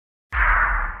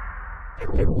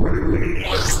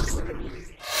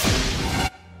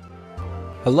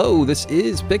Hello, this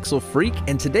is Pixel Freak,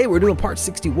 and today we're doing part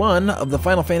 61 of the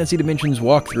Final Fantasy Dimensions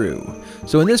walkthrough.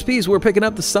 So in this piece, we're picking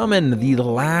up the summon, the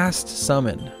last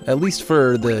summon, at least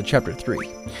for the Chapter 3,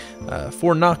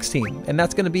 for Nox team, and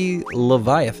that's going to be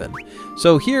Leviathan.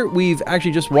 So here we've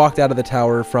actually just walked out of the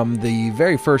tower from the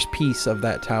very first piece of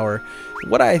that tower.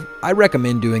 What I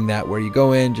recommend doing that, where you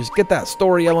go in, just get that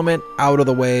story element out of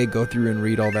the way, go through and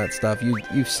read all that stuff.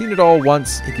 You've seen it all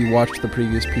once if you watched the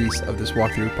previous piece of this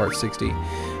walkthrough, part 60.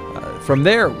 From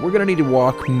there, we're going to need to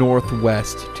walk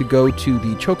northwest to go to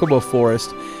the Chocobo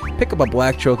Forest, pick up a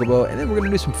black Chocobo, and then we're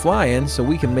going to do some flying so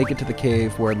we can make it to the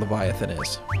cave where Leviathan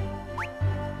is.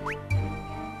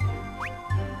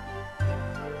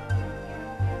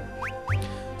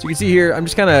 So you can see here, I'm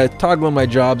just kind of toggling my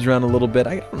jobs around a little bit.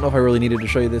 I don't know if I really needed to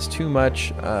show you this too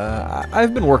much.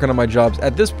 I've been working on my jobs.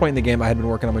 At this point in the game, I had been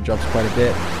working on my jobs quite a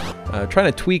bit.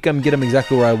 Trying to tweak them, get them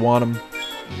exactly where I want them.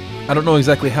 I don't know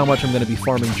exactly how much I'm going to be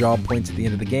farming job points at the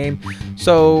end of the game.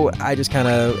 So I just kind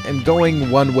of am going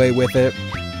one way with it.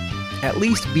 At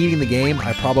least beating the game,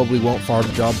 I probably won't farm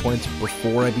job points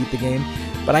before I beat the game.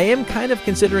 But I am kind of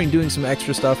considering doing some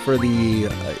extra stuff for the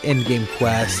end-game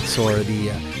quests or the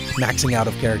maxing out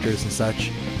of characters and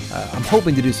such. I'm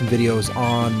hoping to do some videos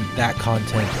on that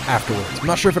content afterwards. I'm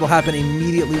not sure if it'll happen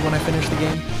immediately when I finish the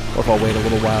game, or if I'll wait a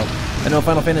little while. I know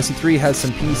Final Fantasy III has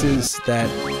some pieces that,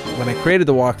 when I created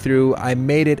the walkthrough, I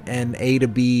made it an A to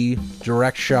B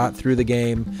direct shot through the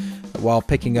game while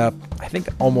picking up, I think,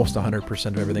 almost 100%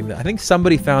 of everything. I think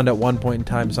somebody found at one point in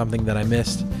time something that I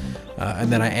missed.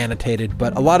 And then I annotated,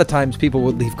 but a lot of times people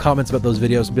would leave comments about those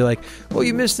videos and be like, "Oh,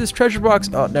 you missed this treasure box."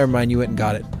 Oh, never mind, you went and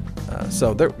got it.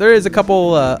 So there is a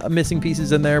couple missing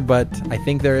pieces in there, but I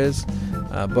think there is.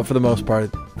 But for the most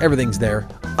part, everything's there,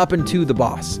 up into the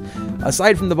boss.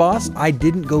 Aside from the boss, I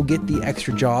didn't go get the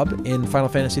extra job in Final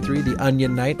Fantasy III, the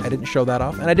Onion Knight. I didn't show that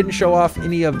off, and I didn't show off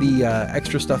any of the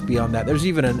extra stuff beyond that. There's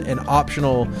even an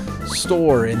optional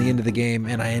store in the end of the game,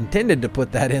 and I intended to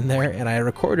put that in there, and I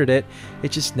recorded it.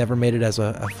 It just never made it as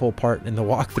a full part in the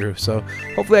walkthrough. So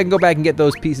hopefully I can go back and get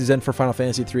those pieces in for Final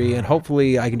Fantasy III, and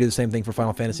hopefully I can do the same thing for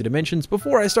Final Fantasy Dimensions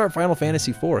before I start Final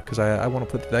Fantasy IV, because I want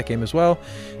to put that game as well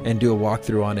and do a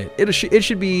walkthrough on it. It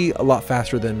should be a lot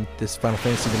faster than this Final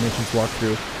Fantasy Dimensions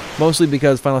walkthrough, mostly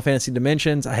because Final Fantasy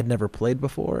Dimensions I had never played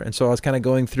before, and so I was kind of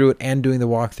going through it and doing the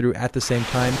walkthrough at the same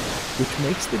time, which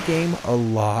makes the game a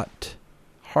lot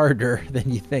harder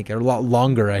than you think, or a lot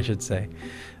longer, I should say.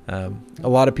 A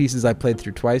lot of pieces I played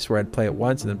through twice, where I'd play it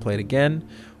once and then play it again,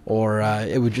 or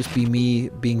it would just be me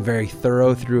being very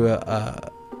thorough through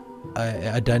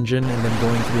a dungeon and then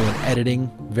going through and editing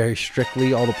very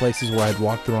strictly all the places where I'd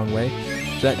walked the wrong way.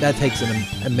 So that takes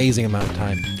an amazing amount of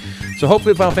time. So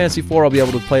hopefully Final Fantasy IV I'll be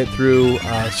able to play it through,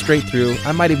 straight through.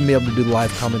 I might even be able to do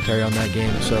live commentary on that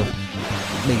game, so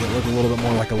make it look a little bit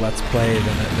more like a Let's Play than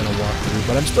a walkthrough.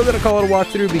 But I'm still going to call it a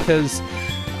walkthrough because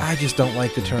I just don't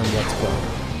like the term Let's Play.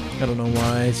 I don't know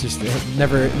why, it's just it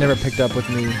never picked up with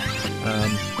me.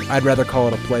 I'd rather call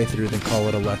it a playthrough than call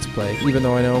it a Let's Play, even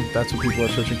though I know that's what people are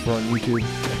searching for on YouTube.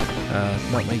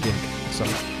 Not my gig, so...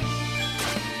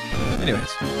 Anyways,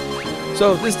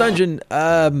 so this dungeon,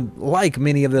 like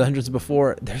many of the dungeons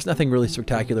before, there's nothing really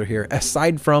spectacular here,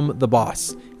 aside from the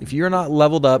boss. If you're not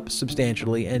leveled up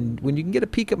substantially, and when you can get a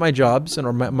peek at my jobs and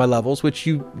or my levels, which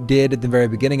you did at the very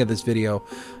beginning of this video,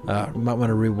 you might want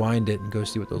to rewind it and go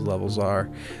see what those levels are.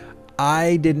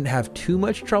 I didn't have too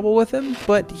much trouble with him,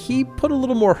 but he put a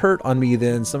little more hurt on me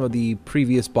than some of the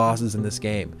previous bosses in this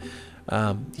game.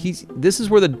 This is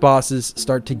where the bosses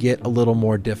start to get a little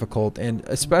more difficult, and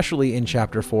especially in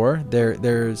Chapter 4,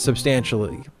 they're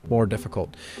substantially more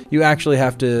difficult. You actually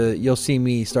have to, you'll see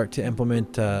me start to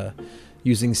implement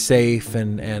using safe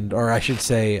or I should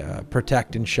say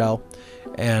protect and shell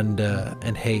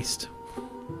and haste.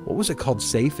 What was it called?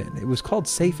 Safe in? It was called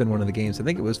safe in one of the games. I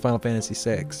think it was Final Fantasy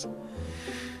VI.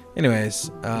 Anyways,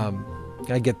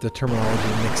 I get the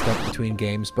terminology mixed up between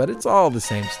games, but it's all the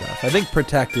same stuff. I think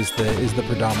protect is the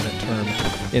predominant term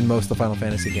in most of the Final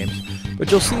Fantasy games, but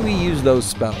you'll see me use those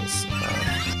spells.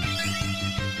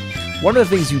 One of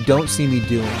the things you don't see me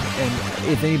doing,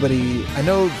 and if anybody, I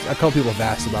know a couple people have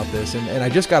asked about this, and I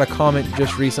just got a comment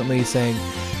just recently saying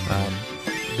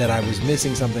that I was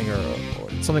missing something or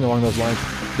something along those lines.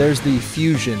 There's the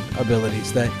fusion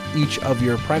abilities that each of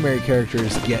your primary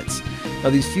characters gets. Now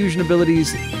these fusion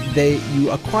abilities, you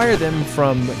acquire them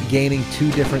from gaining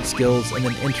 2 different skills and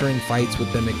then entering fights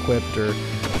with them equipped or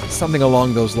something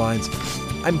along those lines.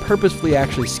 I'm purposefully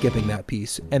actually skipping that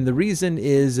piece. And the reason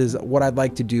is what I'd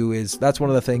like to do is, that's one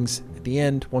of the things at the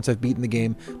end, once I've beaten the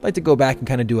game, I'd like to go back and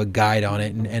kind of do a guide on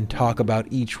it and talk about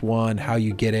each one, how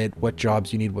you get it, what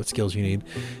jobs you need, what skills you need,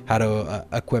 how to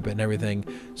equip it and everything.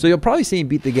 So you'll probably see me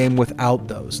beat the game without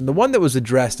those. And the one that was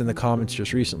addressed in the comments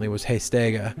just recently was Hey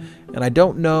Stega. And I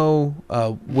don't know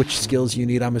which skills you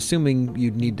need. I'm assuming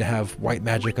you'd need to have white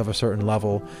magic of a certain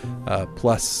level,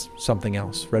 plus something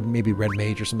else, maybe red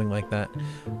mage or something like that.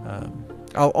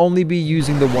 I'll only be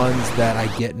using the ones that I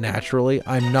get naturally.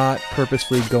 I'm not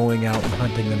purposefully going out and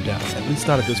hunting them down, at least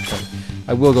not at this point.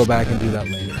 I will go back and do that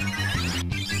later.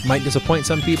 Might disappoint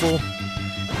some people.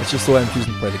 It's just the way I'm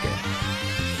choosing to play the game.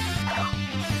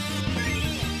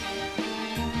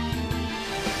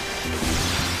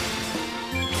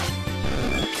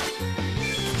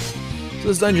 So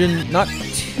this dungeon, not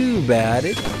too bad.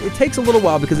 It takes a little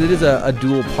while because it is a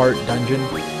dual part dungeon.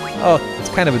 Oh, it's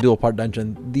kind of a dual part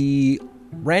dungeon. The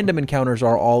random encounters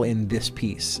are all in this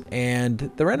piece, and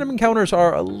the random encounters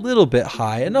are a little bit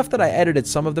high, enough that I edited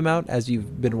some of them out, as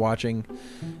you've been watching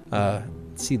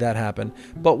see that happen.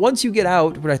 But once you get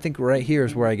out, what I think right here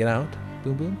is where I get out,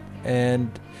 boom boom,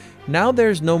 and now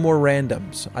there's no more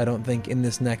randoms, I don't think, in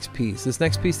this next piece. This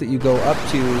next piece that you go up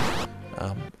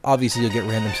to, obviously you'll get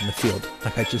randoms in the field,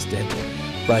 like I just did,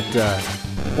 but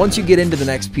once you get into the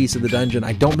next piece of the dungeon,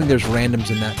 I don't think there's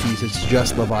randoms in that piece. It's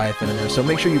just Leviathan in there. So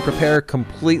make sure you prepare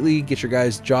completely, get your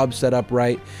guys' job set up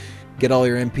right, get all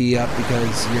your MP up,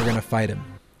 because you're gonna fight him.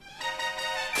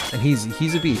 And he's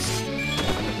a beast,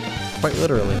 quite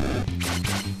literally.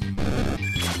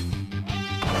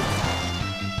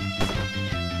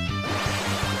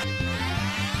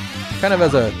 Kind of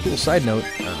as a cool side note,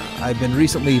 I've been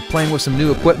recently playing with some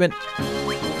new equipment.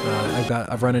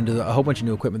 I've run into a whole bunch of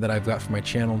new equipment that I've got for my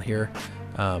channel here.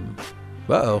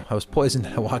 Uh-oh, I was poisoned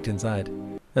and I walked inside.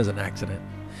 That was an accident.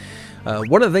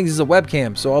 One of the things is a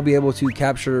webcam, so I'll be able to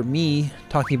capture me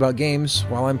talking about games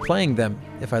while I'm playing them,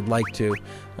 if I'd like to.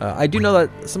 I do know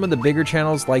that some of the bigger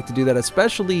channels like to do that,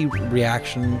 especially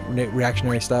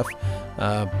reactionary stuff.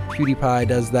 PewDiePie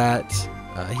does that.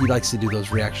 He likes to do those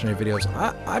reactionary videos.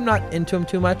 I'm not into him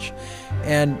too much,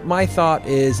 and my thought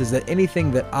is that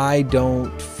anything that I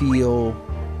don't feel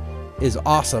is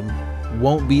awesome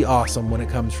won't be awesome when it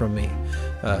comes from me.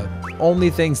 Only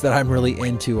things that I'm really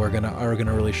into are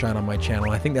gonna really shine on my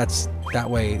channel. I think that's that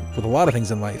way with a lot of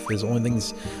things in life. Is only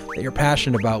things that you're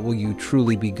passionate about will you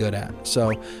truly be good at.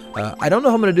 So I don't know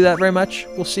how I'm gonna do that very much.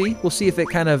 We'll see. We'll see if it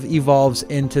kind of evolves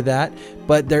into that.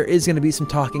 But there is gonna be some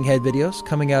talking head videos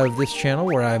coming out of this channel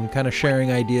where I'm kind of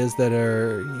sharing ideas that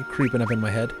are creeping up in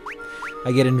my head.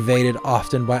 I get invaded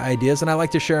often by ideas, and I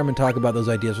like to share them and talk about those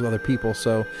ideas with other people.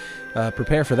 So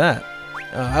prepare for that.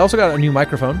 I also got a new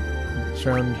microphone. It's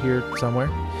around here somewhere.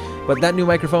 But that new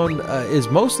microphone is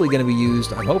mostly going to be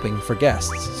used, I'm hoping, for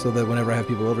guests, so that whenever I have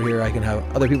people over here, I can have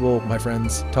other people, my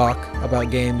friends, talk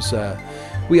about games.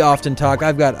 We often talk.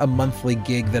 I've got a monthly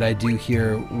gig that I do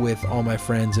here with all my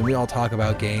friends, and we all talk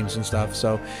about games and stuff.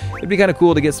 So it'd be kind of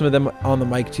cool to get some of them on the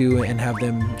mic too and have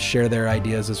them share their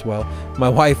ideas as well. My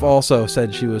wife also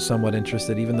said she was somewhat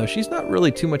interested, even though she's not really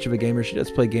too much of a gamer. She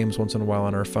does play games once in a while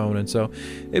on her phone, and so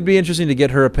it'd be interesting to get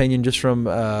her opinion just from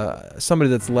somebody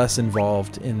that's less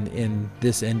involved in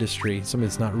this industry, somebody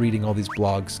that's not reading all these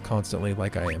blogs constantly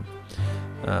like I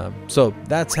am. So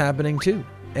that's happening too.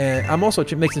 And I'm also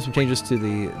making some changes to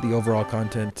the overall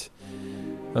content.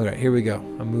 Okay, here we go.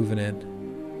 I'm moving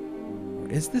in.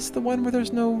 Is this the one where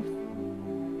there's no...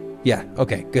 Yeah,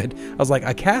 okay, good. I was like,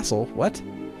 a castle? What?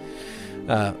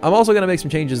 I'm also going to make some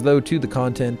changes, though, to the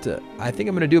content. I think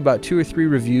I'm going to do about 2 or 3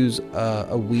 reviews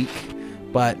a week.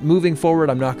 But moving forward,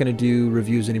 I'm not going to do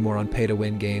reviews anymore on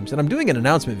pay-to-win games. And I'm doing an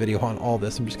announcement video on all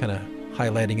this. I'm just kind of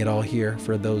highlighting it all here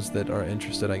for those that are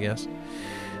interested, I guess.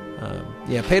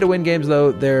 Yeah, pay-to-win games, though,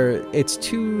 it's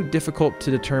too difficult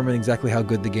to determine exactly how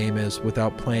good the game is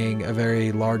without playing a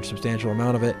very large, substantial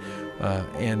amount of it.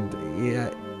 And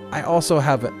yeah, I also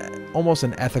have almost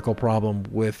an ethical problem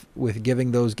with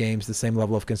giving those games the same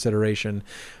level of consideration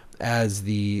as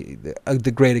the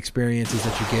great experiences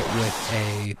that you get with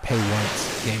a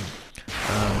pay-once game.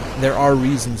 There are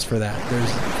reasons for that.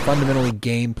 There's fundamentally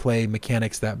gameplay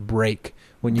mechanics that break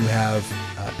when you have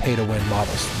pay-to-win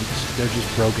models. They're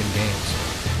just broken games.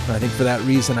 And I think for that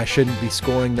reason, I shouldn't be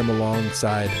scoring them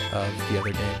alongside of the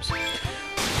other games.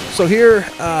 So here,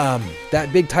 that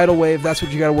big tidal wave, that's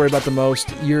what you got to worry about the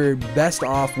most. You're best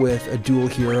off with a dual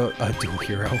healer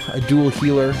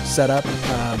setup.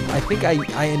 I think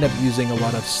I end up using a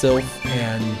lot of Sylph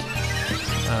and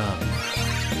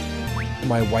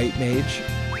my white mage.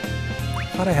 I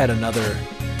thought I had another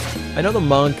I know the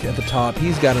monk at the top,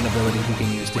 he's got an ability he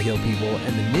can use to heal people,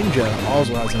 and the ninja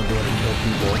also has an ability to heal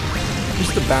people.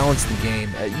 Just to balance the game,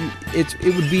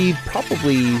 it would be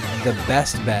probably the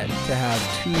best bet to have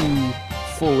 2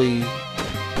 fully,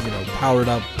 powered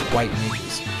up white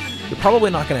mages. You're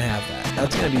probably not going to have that.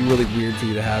 That's going to be really weird for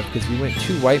you to have, because if you went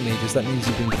 2 white mages, that means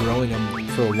you've been growing them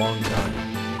for a long time.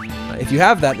 If you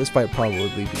have that, this fight probably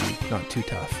be not too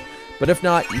tough. But if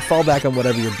not, you fall back on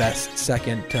whatever your best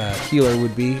second healer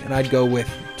would be, and I'd go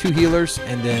with 2 healers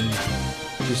and then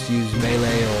just use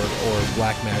melee or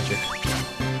black magic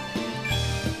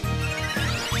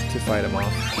to fight him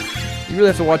off. You really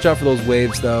have to watch out for those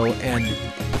waves though, and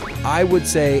I would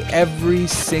say every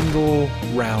single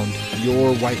round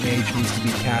your white mage needs to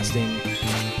be casting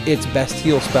its best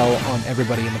heal spell on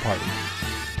everybody in the party.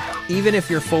 Even if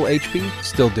you're full HP,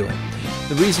 still do it.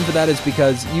 The reason for that is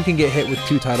because you can get hit with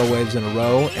 2 tidal waves in a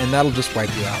row, and that'll just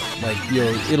wipe you out. Like,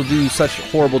 it'll do such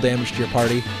horrible damage to your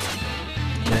party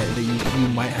that you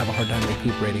might have a hard time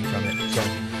recuperating from it. So,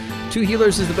 2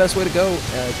 healers is the best way to go.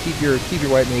 Keep your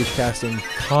white mage casting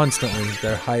constantly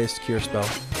their highest cure spell.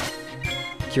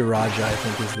 Cure Raja, I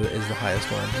think, is the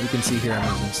highest one. You can see here I'm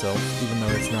using Sylph, even though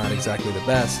it's not exactly the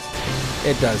best.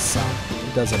 It does some.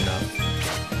 It does enough.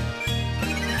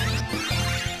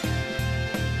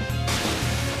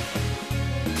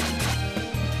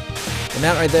 And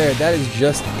that right there, that is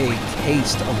just a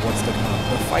taste of what's to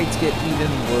come. The fights get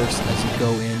even worse as you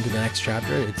go into the next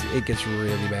chapter. It gets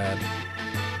really bad.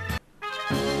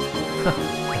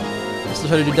 I still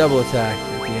try to do double attack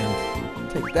at the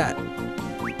end. Take that.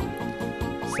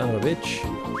 Son of a bitch.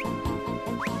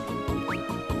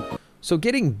 So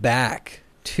getting back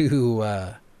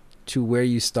to where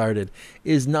you started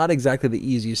is not exactly the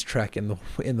easiest trek in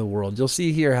the world. You'll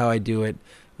see here how I do it.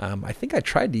 I think I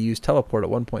tried to use teleport at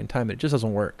one point in time, but it just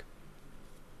doesn't work.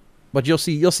 But you'll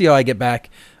see how I get back.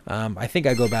 I think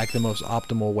I go back the most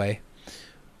optimal way,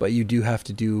 but you do have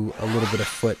to do a little bit of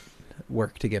foot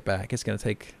work to get back. It's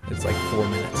like 4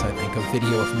 minutes, I think, of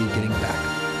video of me getting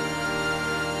back.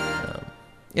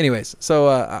 Anyways, so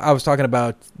I was talking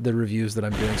about the reviews that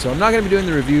I'm doing. So I'm not going to be doing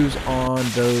the reviews on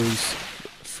those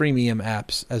freemium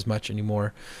apps as much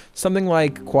anymore. Something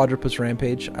like Quadrupus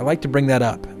Rampage, I like to bring that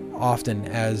up often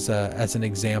as an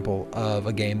example of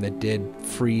a game that did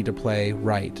free to play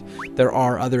right. There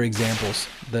are other examples.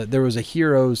 There was a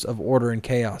Heroes of Order and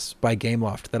Chaos by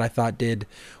Gameloft that I thought did,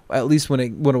 at least when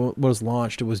it was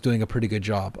launched, it was doing a pretty good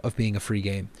job of being a free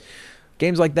game.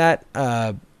 Games like that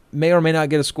may or may not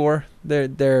get a score.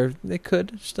 They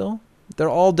could still. They're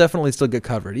all definitely still get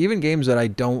covered. Even games that I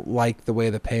don't like the way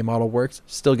the pay model works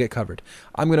still get covered.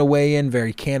 I'm going to weigh in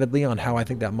very candidly on how I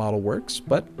think that model works,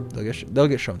 but they'll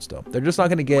get shown still. They're just not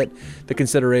going to get the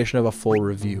consideration of a full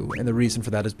review, and the reason for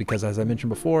that is because, as I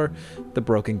mentioned before, the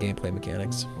broken gameplay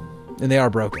mechanics. And they are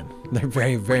broken. They're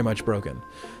very, very much broken.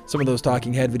 Some of those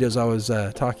talking head videos I was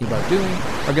talking about doing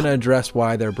are going to address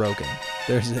why they're broken.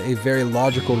 There's a very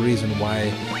logical reason why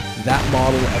that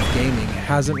model of gaming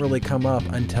hasn't really come up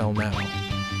until now.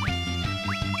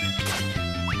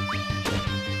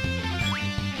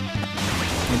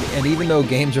 And even though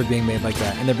games are being made like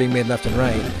that, and they're being made left and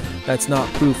right, that's not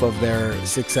proof of their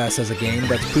success as a game.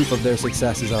 That's proof of their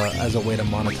success as a way to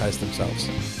monetize themselves.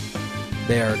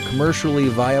 They are commercially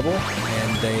viable,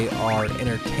 and they are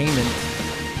entertainment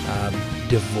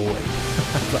devoid.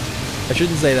 I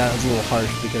shouldn't say that, it's a little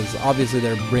harsh, because obviously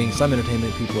they're bringing some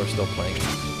entertainment, people are still playing.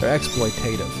 They're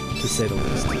exploitative, to say the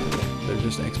least. They're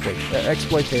just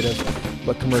exploitative,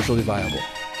 but commercially viable.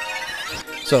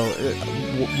 So,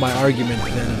 my argument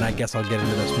then, and I guess I'll get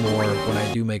into this more when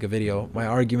I do make a video, my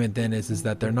argument then is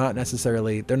that they're not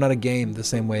a game the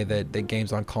same way that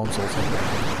games on consoles have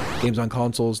been. Games on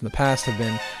consoles in the past have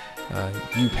been,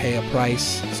 you pay a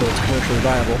price, so it's commercially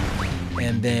viable,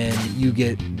 and then you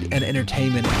get an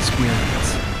entertainment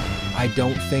experience. I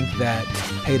don't think that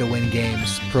pay-to-win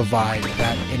games provide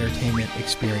that entertainment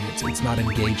experience. It's not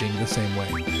engaging the same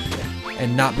way.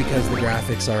 And not because the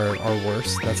graphics are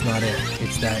worse, that's not it.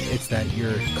 It's that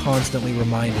you're constantly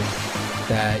reminded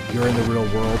that you're in the real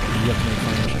world and you have to make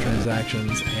financial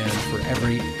transactions, and for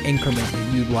every increment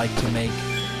that you'd like to make,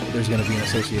 there's going to be an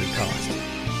associated cost.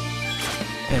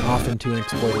 And often to an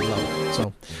exploited level.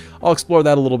 So I'll explore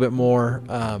that a little bit more,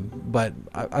 but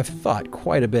I've thought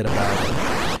quite a bit about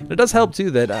it. And it does help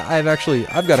too that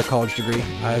I've got a college degree.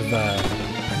 I've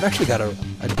actually got a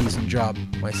decent job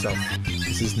myself.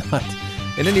 This is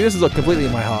completely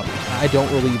my hobby. I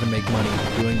don't really even make money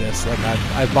doing this. Like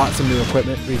I've bought some new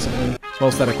equipment recently.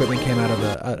 Most of that equipment came out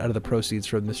of the proceeds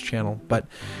from this channel. But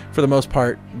for the most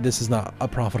part, this is not a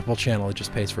profitable channel. It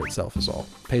just pays for itself is all.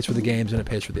 It pays for the games and it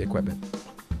pays for the equipment.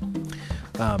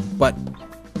 But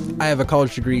I have a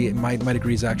college degree. My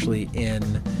degree is actually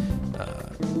in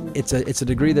it's a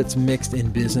degree that's mixed in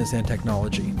business and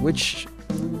technology, which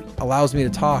allows me to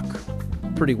talk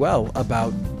pretty well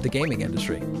about the gaming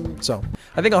industry. So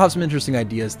I think I'll have some interesting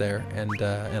ideas there, and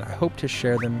I hope to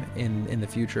share them in the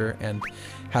future and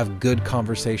have good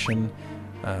conversation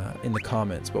in the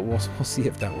comments. But we'll see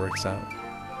if that works out.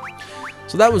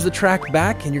 So that was the track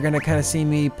back, and you're going to kind of see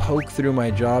me poke through my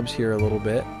jobs here a little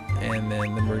bit, and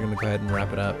then we're going to go ahead and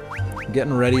wrap it up. I'm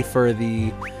getting ready for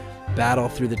the battle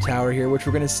through the tower here, which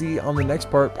we're going to see on the next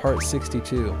part, part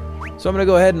 62. So I'm going to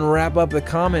go ahead and wrap up the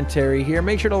commentary here.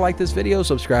 Make sure to like this video,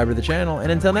 subscribe to the channel,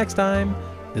 and until next time,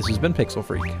 this has been Pixel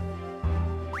Freak.